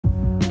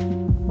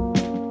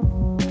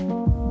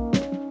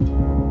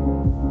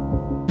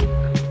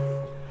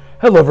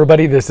Hello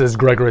everybody, this is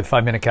Gregory with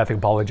 5 Minute Catholic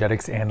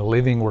Apologetics and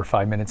living where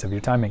 5 minutes of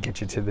your time may get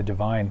you to the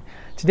divine.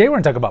 Today we're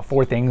going to talk about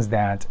 4 things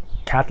that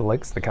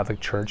Catholics, the Catholic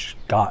Church,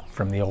 got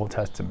from the Old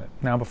Testament.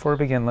 Now before we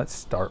begin, let's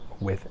start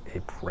with a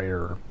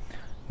prayer.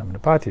 In nomine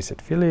Patris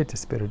et Filii et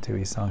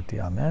Spiritui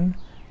Sancti. Amen.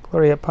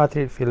 Gloria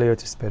Patri et Filio et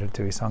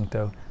Spiritui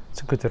Sancto,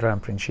 sicut erat in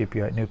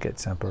principio et nunc et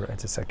semper et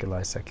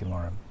saecula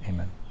saeculorum.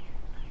 Amen.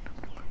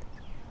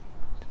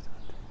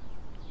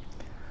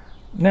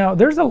 Now,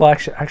 there's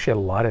actually a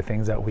lot of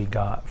things that we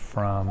got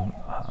from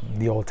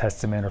the Old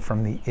Testament or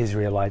from the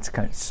Israelites,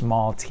 kind of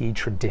small t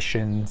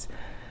traditions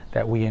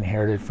that we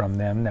inherited from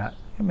them that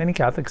many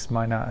Catholics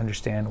might not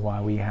understand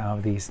why we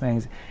have these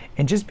things.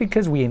 And just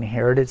because we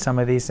inherited some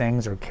of these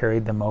things or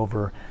carried them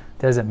over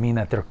doesn't mean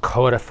that they're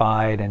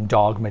codified and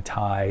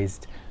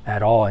dogmatized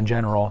at all in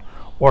general,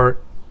 or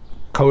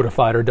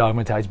codified or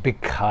dogmatized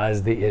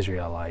because the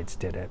Israelites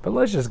did it. But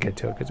let's just get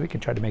to it because we can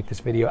try to make this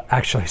video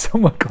actually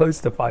somewhat close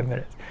to 5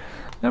 minutes.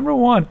 Number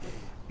 1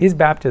 is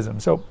baptism.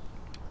 So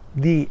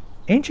the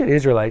ancient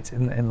Israelites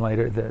and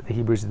later the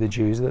Hebrews, the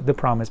Jews, the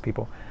promised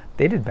people,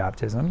 they did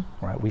baptism,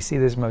 right? We see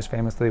this most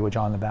famously with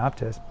John the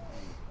Baptist.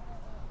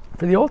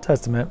 For the Old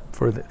Testament,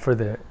 for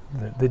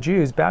the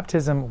Jews,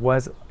 baptism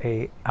was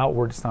a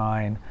outward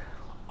sign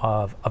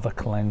of a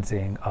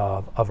cleansing,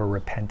 of a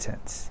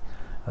repentance.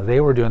 They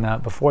were doing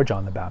that before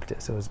John the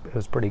Baptist. It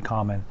was pretty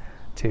common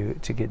to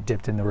get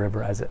dipped in the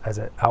river as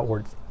an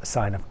outward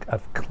sign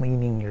of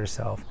cleaning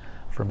yourself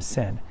from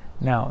sin.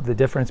 Now, the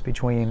difference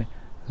between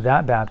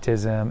that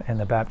baptism and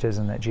the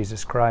baptism that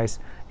Jesus Christ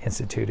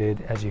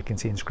instituted, as you can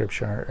see in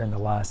Scripture in the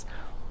last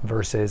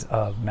verses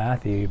of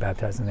Matthew, you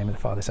baptize in the name of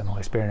the Father, Son, and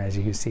Holy Spirit, and as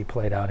you can see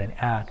played out in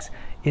Acts,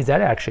 is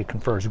that actually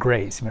confers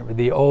grace. Remember,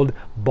 the old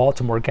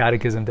Baltimore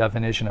Catechism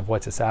definition of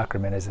what's a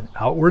sacrament is an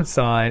outward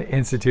sign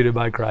instituted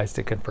by Christ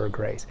to confer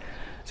grace.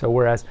 So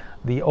whereas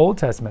the Old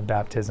Testament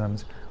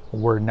baptisms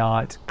were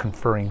not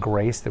conferring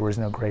grace, there was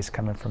no grace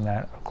coming from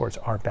that. Of course,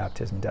 our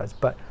baptism does.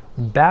 But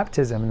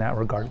baptism in that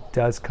regard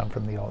does come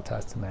from the Old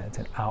Testament. It's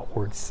an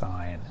outward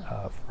sign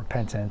of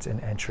repentance and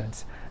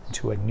entrance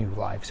into a new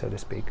life, so to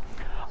speak.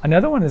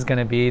 Another one is going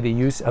to be the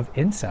use of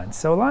incense.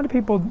 So a lot of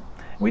people,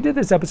 we did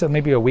this episode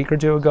maybe a week or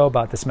two ago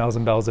about the smells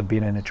and bells of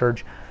being in a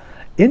church.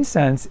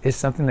 Incense is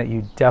something that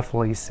you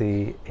definitely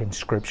see in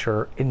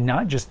Scripture, in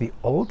not just the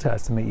Old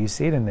Testament, you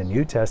see it in the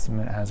New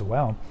Testament as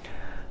well.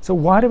 So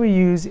why do we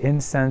use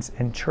incense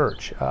in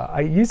church?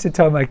 I used to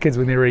tell my kids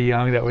when they were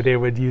young that they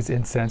would use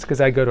incense, because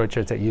I go to a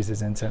church that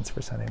uses incense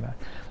for Sunday Mass,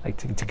 like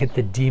to get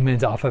the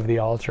demons off of the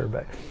altar,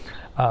 but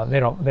they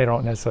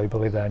don't necessarily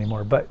believe that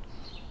anymore. But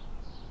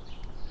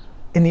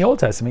in the Old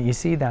Testament, you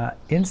see that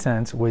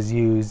incense was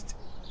used,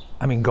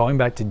 I mean, going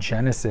back to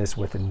Genesis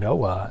with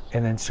Noah,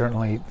 and then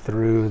certainly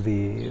through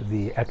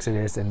the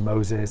Exodus and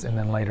Moses, and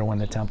then later when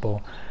the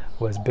temple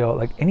was built.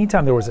 Like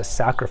anytime there was a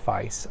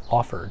sacrifice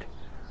offered,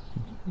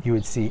 you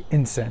would see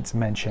incense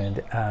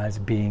mentioned as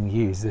being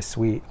used, this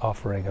sweet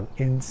offering of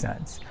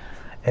incense.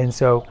 And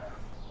so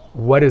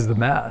what is the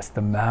Mass?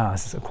 The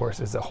Mass, of course,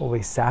 is the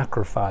holy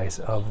sacrifice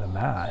of the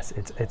Mass.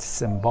 It's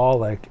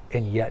symbolic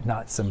and yet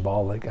not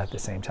symbolic at the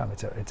same time.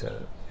 It's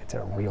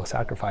a real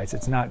sacrifice.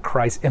 It's not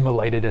Christ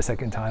immolated a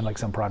second time like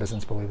some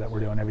Protestants believe that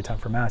we're doing every time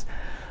for Mass,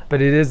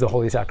 but it is the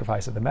holy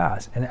sacrifice of the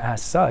Mass. And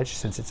as such,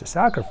 since it's a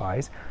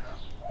sacrifice,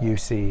 you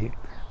see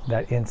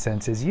that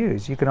incense is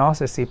used. You can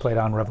also see played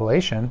out in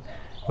Revelation.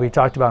 We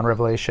talked about in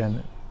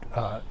Revelation,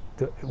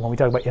 when we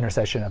talk about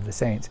intercession of the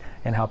saints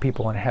and how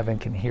people in heaven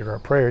can hear our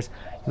prayers.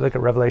 You look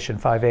at Revelation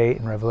 5:8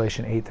 and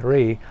Revelation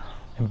 8:3.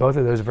 In both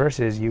of those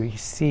verses, you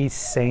see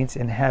saints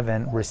in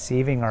heaven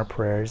receiving our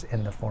prayers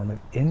in the form of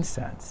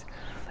incense.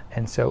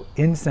 And so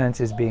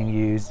incense is being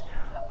used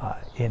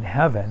in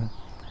heaven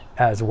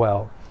as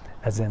well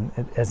as in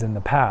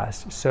the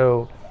past.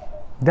 So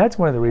that's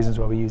one of the reasons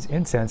why we use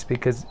incense,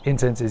 because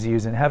incense is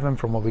used in heaven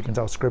from what we can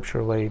tell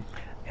scripturally,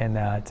 and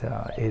that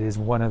it is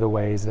one of the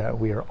ways that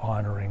we are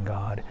honoring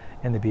God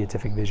in the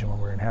beatific vision when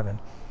we're in heaven.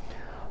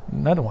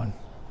 Another one,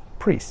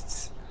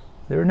 priests.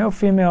 There are no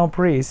female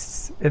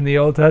priests in the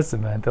Old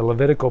Testament. The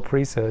Levitical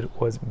priesthood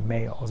was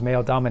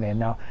male dominated.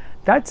 Now,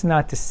 that's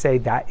not to say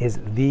that is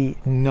the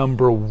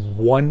number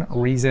one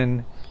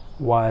reason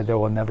why there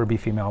will never be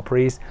female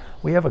priests.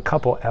 We have a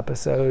couple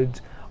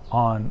episodes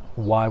on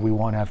why we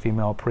want to have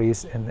female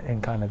priests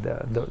and kind of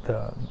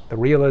the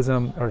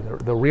realism, or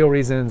the real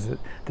reasons,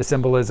 the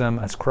symbolism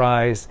as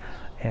Christ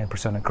and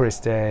persona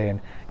Christi and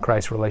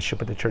Christ's relationship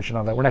with the church and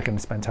all that. We're not going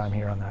to spend time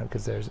here on that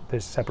because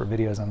there's separate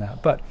videos on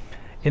that. But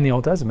in the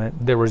Old Testament,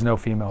 there was no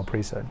female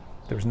priesthood.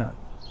 There was none.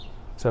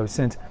 So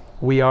since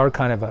we are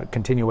kind of a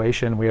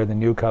continuation, we are the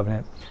new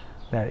covenant,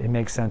 that it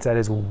makes sense. That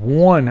is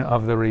one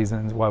of the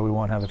reasons why we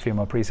want to have a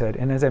female priesthood.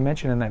 And as I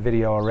mentioned in that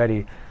video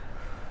already,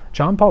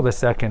 John Paul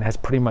II has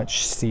pretty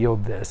much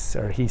sealed this,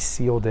 or he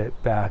sealed it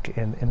back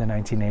in the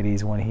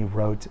 1980s when he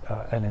wrote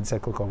an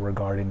encyclical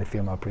regarding the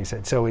female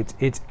priesthood. So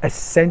it's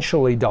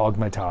essentially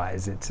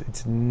dogmatized.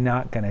 It's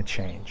not going to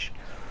change.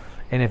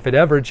 And if it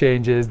ever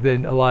changes,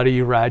 then a lot of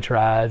you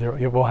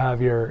will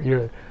have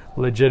your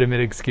legitimate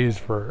excuse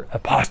for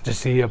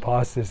apostasy.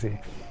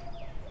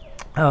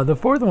 The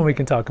fourth one we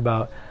can talk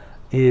about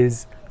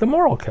is the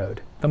moral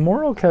code. The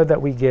moral code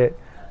that we get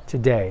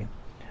today,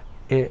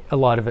 a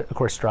lot of it, of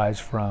course, strives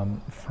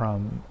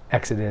from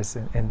Exodus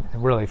and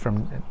really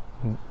from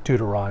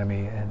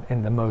Deuteronomy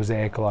and the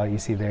Mosaic law you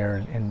see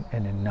there and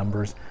in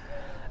Numbers.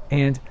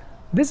 And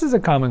this is a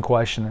common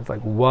question. It's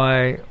like,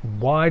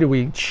 why do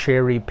we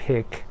cherry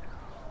pick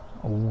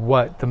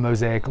what the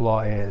Mosaic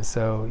law is?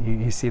 So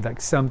you see like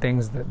some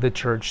things that the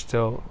church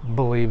still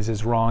believes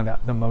is wrong,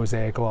 that the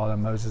Mosaic law, the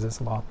Moses'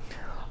 law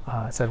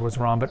said was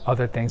wrong, but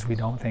other things we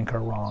don't think are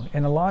wrong.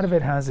 And a lot of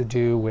it has to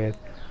do with,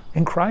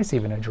 and Christ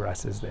even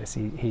addresses this.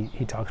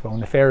 He talks about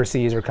when the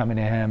Pharisees are coming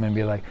to him and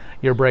be like,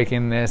 you're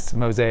breaking this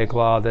Mosaic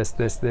law, this,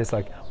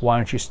 like, why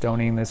aren't you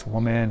stoning this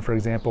woman, for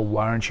example?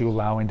 Why aren't you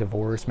allowing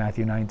divorce,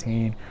 Matthew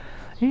 19?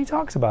 And he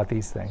talks about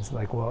these things,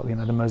 like, well, you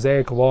know, the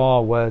Mosaic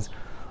law was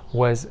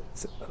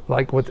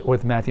like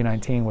with Matthew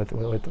 19,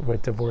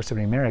 with divorce and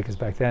remarriage, because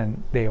back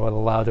then they would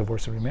allow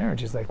divorce and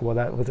remarriage. It's like, well,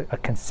 that was a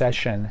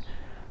concession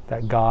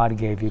that God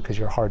gave you because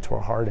your hearts were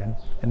hardened.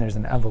 And there's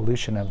an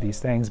evolution of these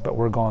things, but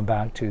we're going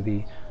back to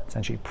the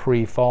essentially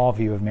pre-fall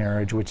view of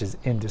marriage, which is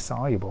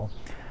indissoluble.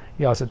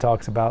 He also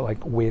talks about,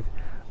 like, with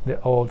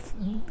the old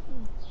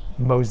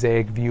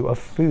Mosaic view of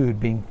food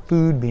being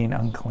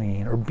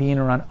unclean, or being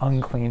around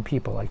unclean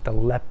people like the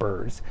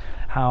lepers,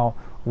 how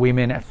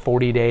women at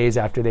 40 days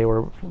after they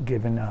were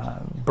given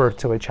birth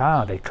to a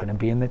child, they couldn't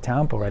be in the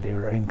temple, right? They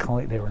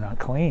were not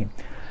clean,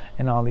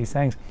 and all these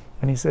things.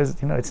 And he says,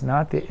 you know, it's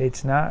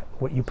not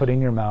what you put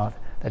in your mouth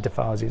that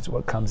defiles you, it's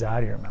what comes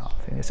out of your mouth.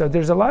 And so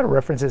there's a lot of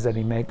references that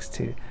he makes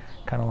to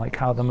kind of like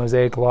how the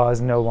Mosaic law is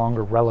no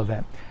longer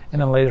relevant. And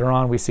then later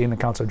on, we see in the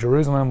Council of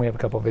Jerusalem, we have a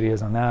couple of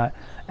videos on that,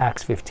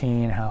 Acts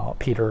 15, how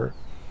Peter,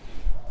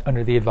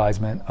 under the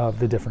advisement of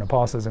the different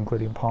apostles,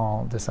 including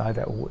Paul, decide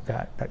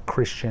that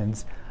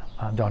Christians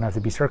don't have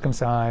to be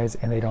circumcised,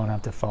 and they don't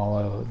have to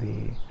follow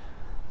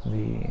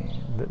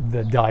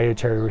the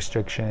dietary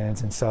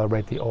restrictions and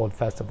celebrate the old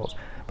festivals.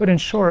 But in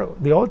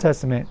short, the Old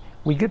Testament,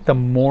 we get the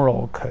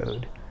moral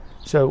code.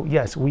 So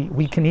yes,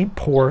 we can eat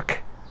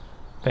pork,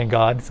 thank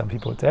God, some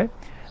people would say.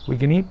 We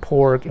can eat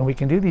pork, and we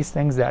can do these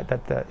things that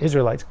the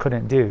Israelites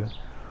couldn't do.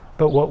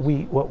 But what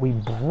we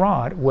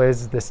brought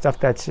was the stuff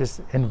that's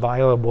just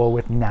inviolable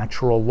with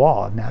natural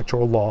law.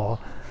 Natural law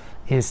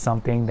is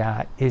something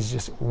that is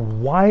just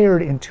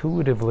wired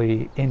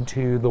intuitively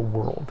into the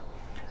world.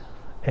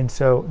 And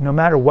so no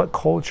matter what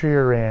culture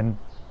you're in,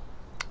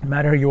 no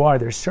matter who you are,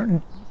 there's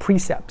certain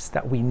precepts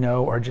that we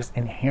know are just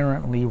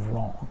inherently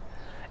wrong.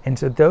 And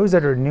so those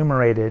that are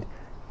enumerated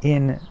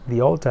in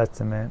the Old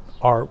Testament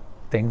are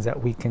things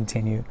that we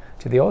continue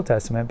to the Old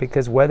Testament,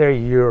 because whether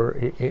you're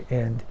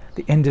in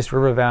the Indus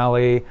River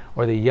Valley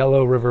or the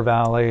Yellow River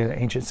Valley, the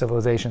ancient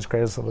civilizations,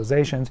 cradle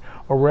civilizations,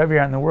 or wherever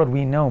you're at in the world,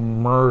 we know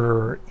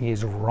murder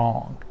is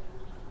wrong.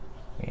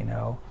 You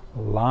know,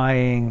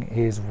 lying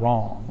is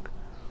wrong.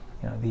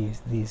 You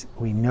know,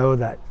 we know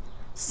that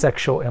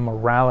sexual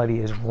immorality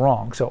is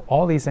wrong. So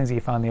all these things that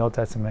you found in the Old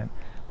Testament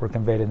were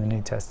conveyed in the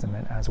New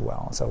Testament as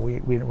well. So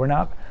we're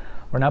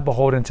not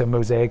beholden to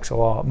Mosaic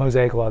law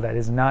that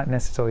is not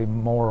necessarily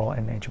moral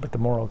in nature, but the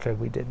moral code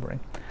we did bring.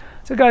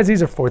 So guys,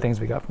 these are 4 things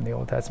we got from the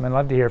Old Testament. I'd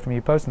love to hear from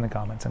you. Post in the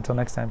comments. Until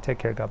next time, take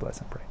care, God bless,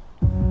 and pray.